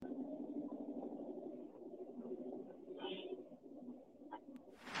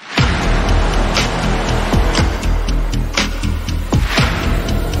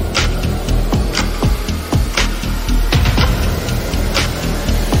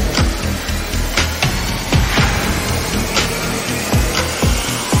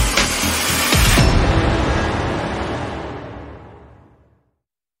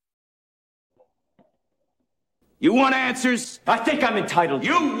You want answers? I think I'm entitled.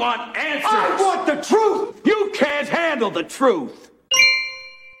 You want answers? I want the truth! You can't handle the truth.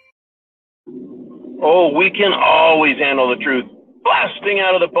 Oh, we can always handle the truth. Blasting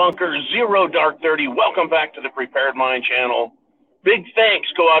out of the bunker, Zero Dark 30. Welcome back to the Prepared Mind channel. Big thanks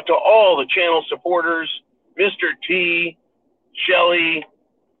go out to all the channel supporters, Mr. T, Shelly,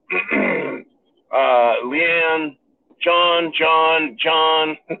 Leanne, John,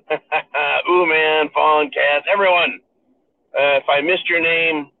 Ooh-Man, Fawn, Cat, everyone. If I missed your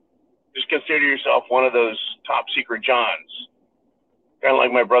name, just consider yourself one of those top secret Johns. Kind of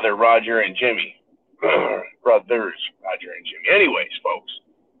like my brother Roger and Jimmy. Brothers Roger and Jimmy. Anyways, folks,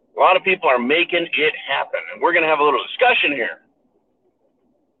 a lot of people are making it happen. And we're going to have a little discussion here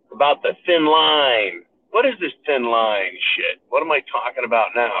about the thin line. What is this thin line shit? What am I talking about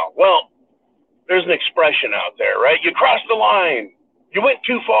now? Well, there's an expression out there, right? You crossed the line. You went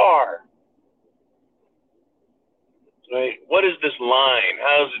too far. Right? What is this line?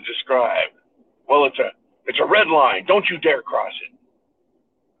 How is it described? Well, it's a red line. Don't you dare cross it.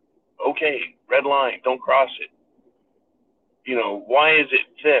 Okay, red line. Don't cross it. You know, why is it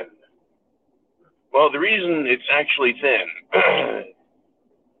thin? Well, the reason it's actually thin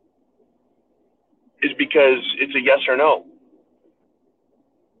is because it's a yes or no.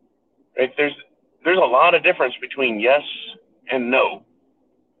 Right? There's a lot of difference between yes and no.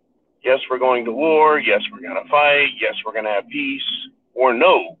 Yes, we're going to war. Yes, we're going to fight. Yes, we're going to have peace. Or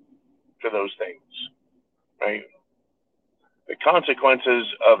no to those things. Right? The consequences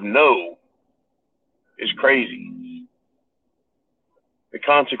of no is crazy. The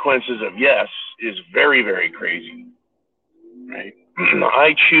consequences of yes is very, very crazy. Right?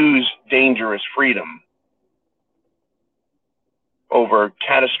 I choose dangerous freedom over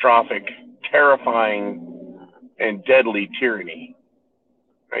catastrophic, terrifying, and deadly tyranny.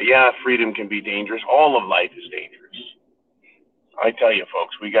 Yeah, freedom can be dangerous. All of life is dangerous. I tell you,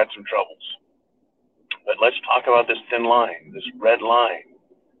 folks, we got some troubles. But let's talk about this thin line, this red line,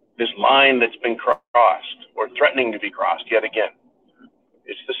 this line that's been crossed or threatening to be crossed yet again.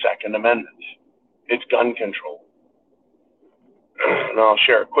 It's the Second Amendment. It's gun control. And I'll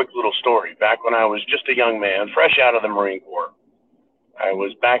share a quick little story. Back when I was just a young man, fresh out of the Marine Corps, I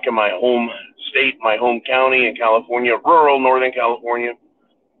was back in my home state, my home county in California, rural Northern California,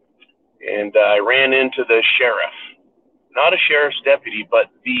 and I ran into the sheriff. Not a sheriff's deputy,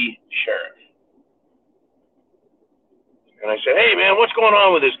 but the sheriff. And I said, hey, man, what's going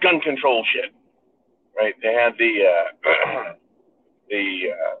on with this gun control shit? Right? They had the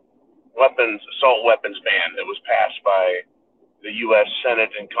assault weapons ban that was passed by the U.S. Senate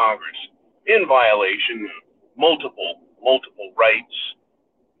and Congress in violation of multiple rights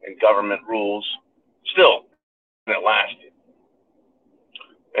and government rules. Still, it lasted.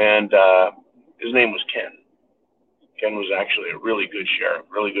 And his name was Ken. Ken was actually a really good sheriff,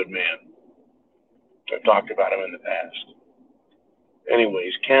 really good man. I've talked about him in the past.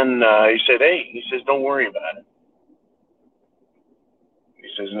 Anyways, Ken, he says, don't worry about it. He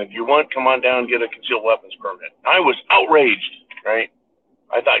says, and if you want, come on down and get a concealed weapons permit. I was outraged, right?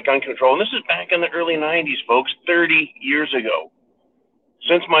 I thought gun control, and this is back in the early 90s, folks, 30 years ago.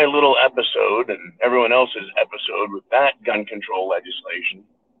 Since my little episode and everyone else's episode with that gun control legislation,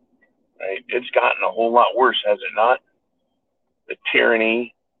 right, it's gotten a whole lot worse, has it not? The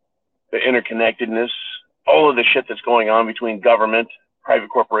tyranny, the interconnectedness, all of the shit that's going on between government, private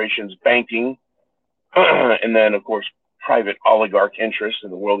corporations, banking, and then, of course, private oligarch interests in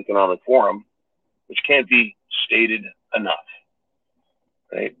the World Economic Forum, which can't be stated enough.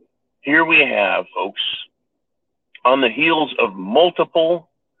 Right? Here we have, folks, on the heels of multiple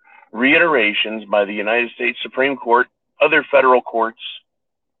reiterations by the United States Supreme Court, other federal courts,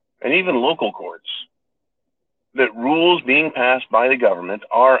 and even local courts, that rules being passed by the government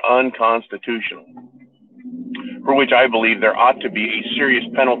are unconstitutional, for which I believe there ought to be a serious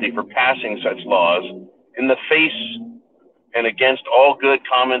penalty for passing such laws in the face and against all good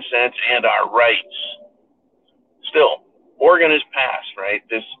common sense and our rights. Still, Oregon has passed, right?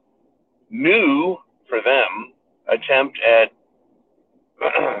 This new, for them, attempt at,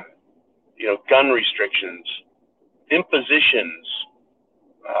 gun restrictions, impositions,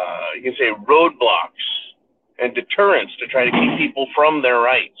 you can say roadblocks, and deterrence to try to keep people from their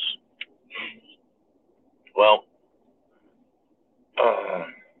rights. Well,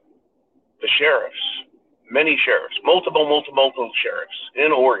 the sheriffs, many sheriffs, multiple sheriffs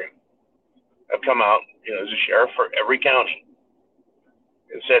in Oregon have come out, as a sheriff for every county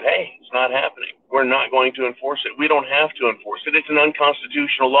and said, hey, it's not happening. We're not going to enforce it. We don't have to enforce it. It's an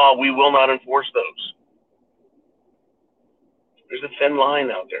unconstitutional law. We will not enforce those. There's a thin line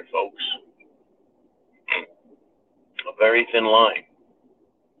out there, folks. A very thin line.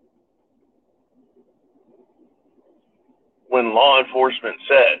 When law enforcement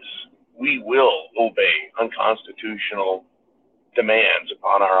says we will obey unconstitutional demands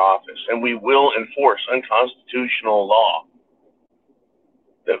upon our office and we will enforce unconstitutional law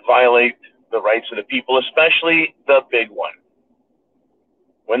that violate the rights of the people, especially the big one.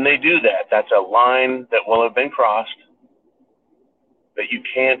 When they do that, that's a line that will have been crossed that you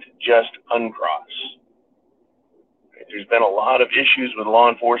can't just uncross. There's been a lot of issues with law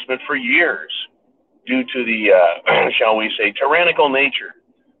enforcement for years due to the, shall we say, tyrannical nature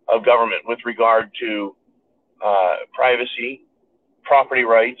of government with regard to privacy, property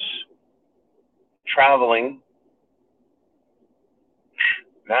rights, traveling,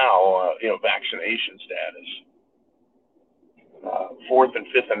 now, vaccination status, Fourth and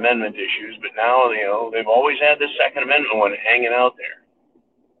Fifth Amendment issues, but now, they've always had this Second Amendment one hanging out there.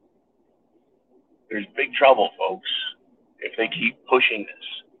 There's big trouble, folks, if they keep pushing this.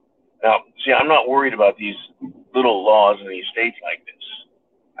 Now, see, I'm not worried about these little laws in these states like this.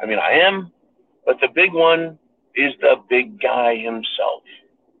 I mean, I am, but the big one is the big guy himself,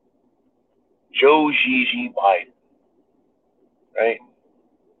 Joe Gigi Biden, right?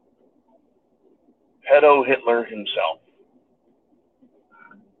 Pedo Hitler himself.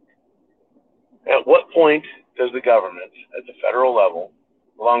 At what point does the government at the federal level,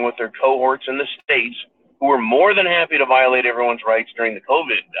 along with their cohorts in the states, who were more than happy to violate everyone's rights during the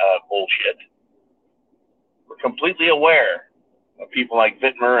COVID bullshit, were completely aware of people like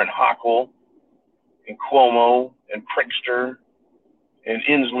Whitmer and Hochul and Cuomo and Pritzker and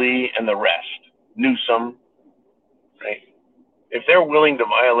Inslee and the rest, Newsom, right? If they're willing to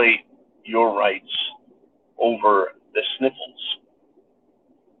violate your rights over the sniffles,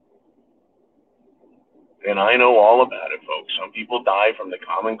 and I know all about it, folks. Some people die from the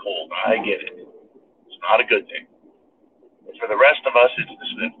common cold. I get it. It's not a good thing. But for the rest of us, it's the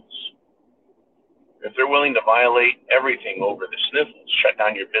sniffles. If they're willing to violate everything over the sniffles, shut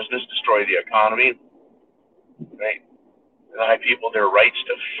down your business, destroy the economy, right? Deny people their rights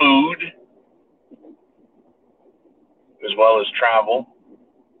to food, as well as travel,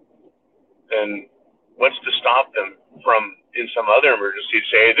 then what's to stop them from, in some other emergency,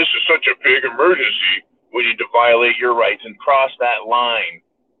 say, this is such a big emergency, we need to violate your rights and cross that line?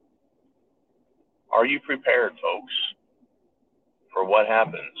 Are you prepared, folks, for what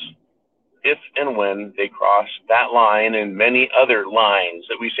happens if and when they cross that line and many other lines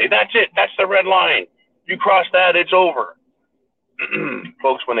that we say, that's it, that's the red line. You cross that, it's over.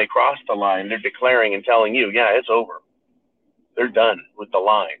 Folks, when they cross the line, they're declaring and telling you, yeah, it's over. They're done with the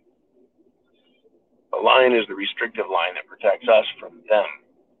line. The line is the restrictive line that protects us from them.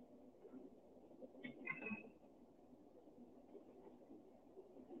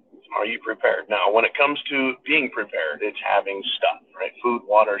 Are you prepared? Now, when it comes to being prepared, it's having stuff, right? Food,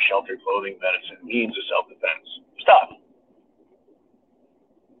 water, shelter, clothing, medicine, means of self-defense. Stuff.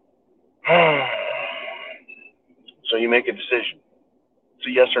 So you make a decision. It's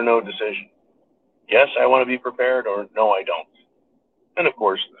a yes or no decision. Yes, I want to be prepared, or no, I don't. And of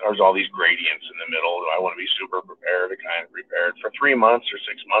course, there's all these gradients in the middle. Do I want to be super prepared or kind of prepared for 3 months or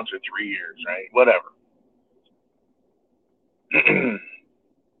 6 months or 3 years, right? Whatever.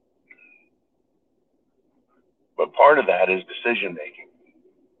 But part of that is decision making,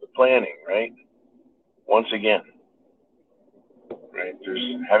 the planning, right? Once again, right? There's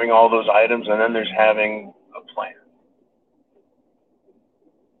having all those items, and then there's having a plan.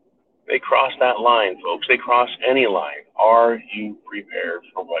 They cross that line, folks. They cross any line. Are you prepared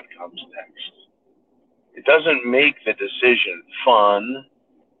for what comes next? It doesn't make the decision fun.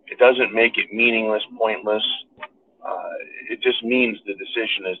 It doesn't make it meaningless, pointless. It just means the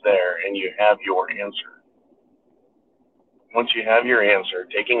decision is there and you have your answer. Once you have your answer,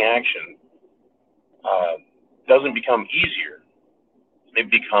 taking action doesn't become easier. It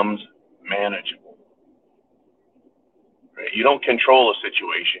becomes manageable. Right? You don't control a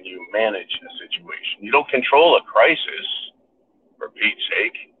situation, you manage a situation. You don't control a crisis, for Pete's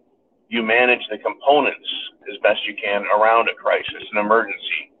sake. You manage the components as best you can around a crisis, an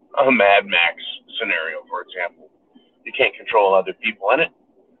emergency, a Mad Max scenario, for example. You can't control other people in it,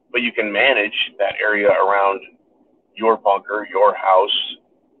 but you can manage that area around your bunker, your house,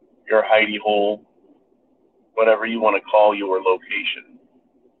 your hidey hole, whatever you want to call your location.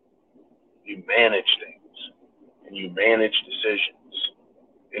 You manage things, and you manage decisions.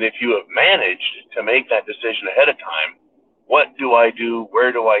 And if you have managed to make that decision ahead of time, what do I do?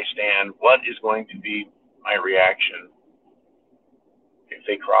 Where do I stand? What is going to be my reaction if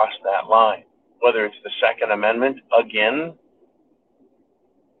they cross that line? Whether it's the Second Amendment again,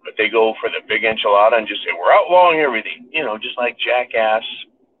 But they go for the big enchilada and just say, we're outlawing everything. You know, just like jackass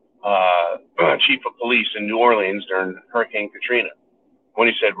chief of police in New Orleans during Hurricane Katrina, when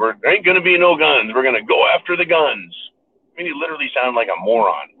he said, there ain't going to be no guns. We're going to go after the guns. I mean, he literally sounded like a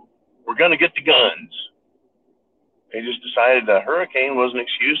moron. We're going to get the guns. They just decided the hurricane was an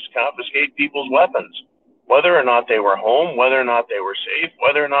excuse to confiscate people's weapons. Whether or not they were home, whether or not they were safe,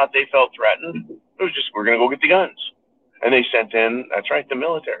 whether or not they felt threatened, it was just, we're going to go get the guns. And they sent in, that's right, the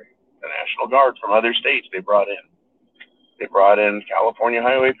military, the National Guard from other states they brought in. They brought in California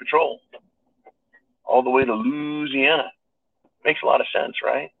Highway Patrol all the way to Louisiana. Makes a lot of sense,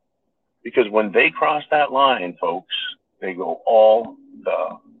 right? Because when they cross that line, folks, they go all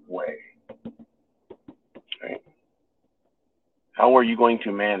the way. Right? How are you going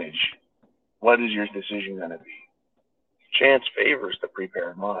to manage? What is your decision going to be? Chance favors the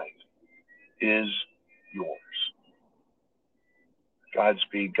prepared mind. Is yours.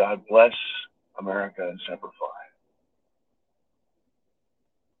 Godspeed. God bless America and Semper Fi.